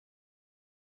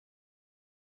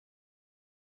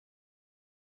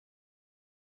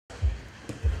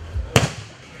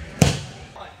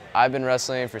I've been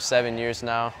wrestling for 7 years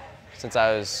now, since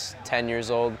I was 10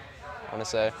 years old, I want to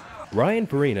say. Ryan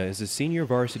Farina is a senior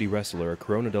varsity wrestler at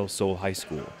Corona del Sol High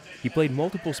School. He played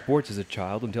multiple sports as a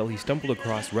child until he stumbled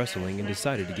across wrestling and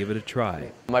decided to give it a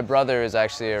try. My brother is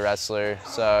actually a wrestler,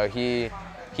 so he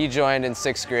joined in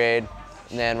 6th grade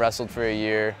and then wrestled for a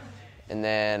year, and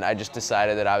then I just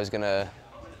decided that I was going to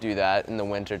do that in the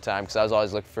winter time because I was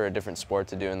always looking for a different sport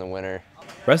to do in the winter.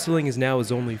 Wrestling is now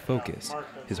his only focus.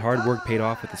 His hard work paid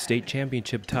off with the state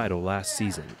championship title last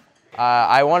season.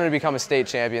 I wanted to become a state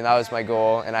champion, that was my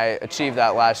goal, and I achieved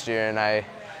that last year, and I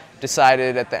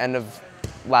decided at the end of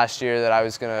last year that I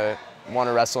was going to want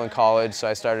to wrestle in college, so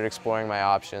I started exploring my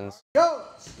options. Go!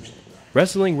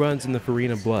 Wrestling runs in the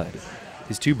Farina blood.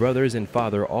 His two brothers and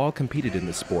father all competed in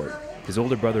the sport. His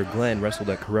older brother Glenn wrestled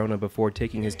at Corona before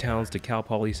taking his talents to Cal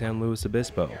Poly San Luis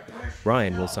Obispo.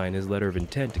 Ryan will sign his letter of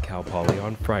intent to Cal Poly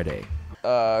on Friday.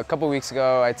 A couple weeks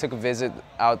ago, I took a visit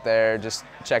out there, just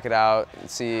check it out, and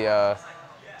see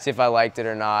if I liked it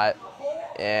or not.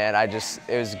 And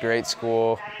it was a great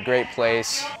school, great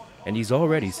place. And he's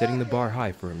already setting the bar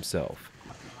high for himself.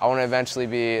 I want to eventually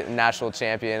be a national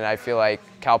champion, and I feel like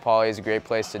Cal Poly is a great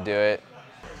place to do it.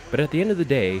 But at the end of the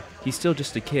day, he's still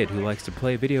just a kid who likes to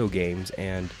play video games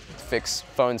and fix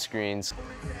phone screens.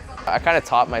 I kind of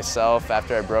taught myself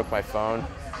after I broke my phone,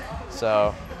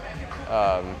 so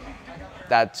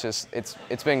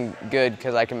it's been good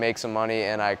because I can make some money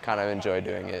and I kind of enjoy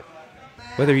doing it.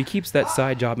 Whether he keeps that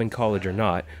side job in college or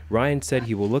not, Ryan said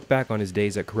he will look back on his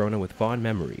days at Corona with fond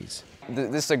memories.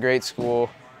 This is a great school.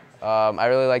 I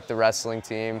really like the wrestling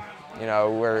team. You know,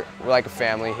 we're like a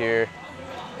family here.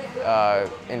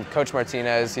 And Coach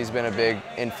Martinez, he's been a big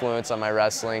influence on my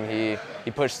wrestling.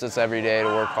 He pushes us every day to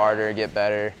work harder, get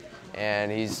better,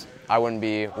 and I wouldn't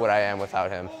be what I am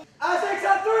without him. Aztecs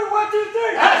on 3, 1, 2,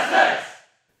 3! Aztecs!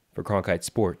 For Cronkite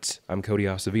Sports, I'm Cody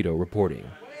Acevedo reporting.